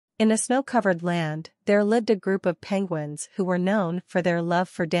In a snow-covered land, there lived a group of penguins who were known for their love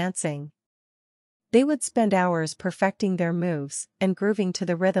for dancing. They would spend hours perfecting their moves and grooving to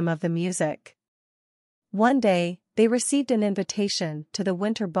the rhythm of the music. One day, they received an invitation to the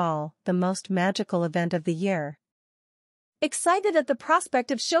winter ball, the most magical event of the year. Excited at the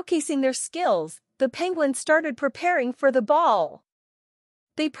prospect of showcasing their skills, the penguins started preparing for the ball.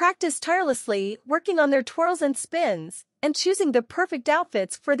 They practiced tirelessly, working on their twirls and spins, and choosing the perfect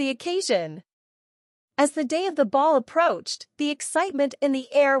outfits for the occasion. As the day of the ball approached, the excitement in the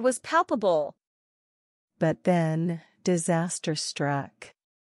air was palpable. But then, disaster struck.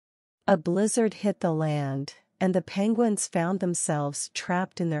 A blizzard hit the land, and the penguins found themselves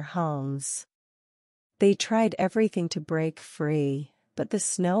trapped in their homes. They tried everything to break free, but the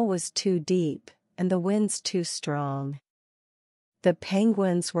snow was too deep, and the winds too strong. The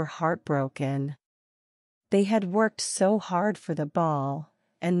penguins were heartbroken. They had worked so hard for the ball,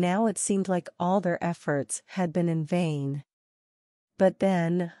 and now it seemed like all their efforts had been in vain. But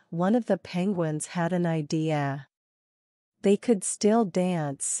then, one of the penguins had an idea. They could still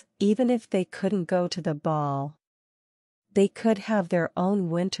dance, even if they couldn't go to the ball. They could have their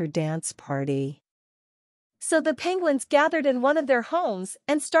own winter dance party. So the penguins gathered in one of their homes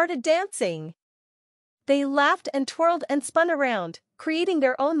and started dancing. They laughed and twirled and spun around, creating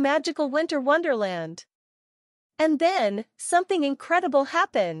their own magical winter wonderland. And then, something incredible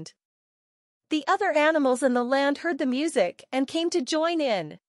happened. The other animals in the land heard the music and came to join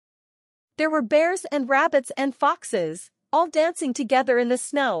in. There were bears and rabbits and foxes, all dancing together in the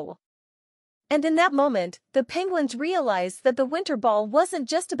snow. And in that moment, the penguins realized that the winter ball wasn't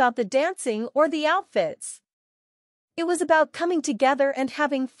just about the dancing or the outfits. It was about coming together and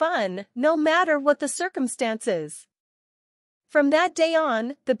having fun, no matter what the circumstances. From that day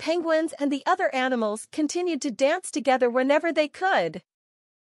on, the penguins and the other animals continued to dance together whenever they could.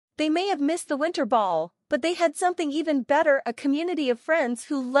 They may have missed the winter ball, but they had something even better, a community of friends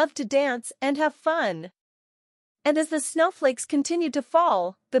who loved to dance and have fun. And as the snowflakes continued to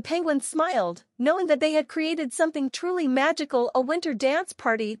fall, the penguins smiled, knowing that they had created something truly magical, a winter dance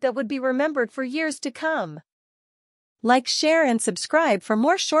party that would be remembered for years to come. Like, share, and subscribe for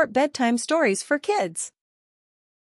more short bedtime stories for kids.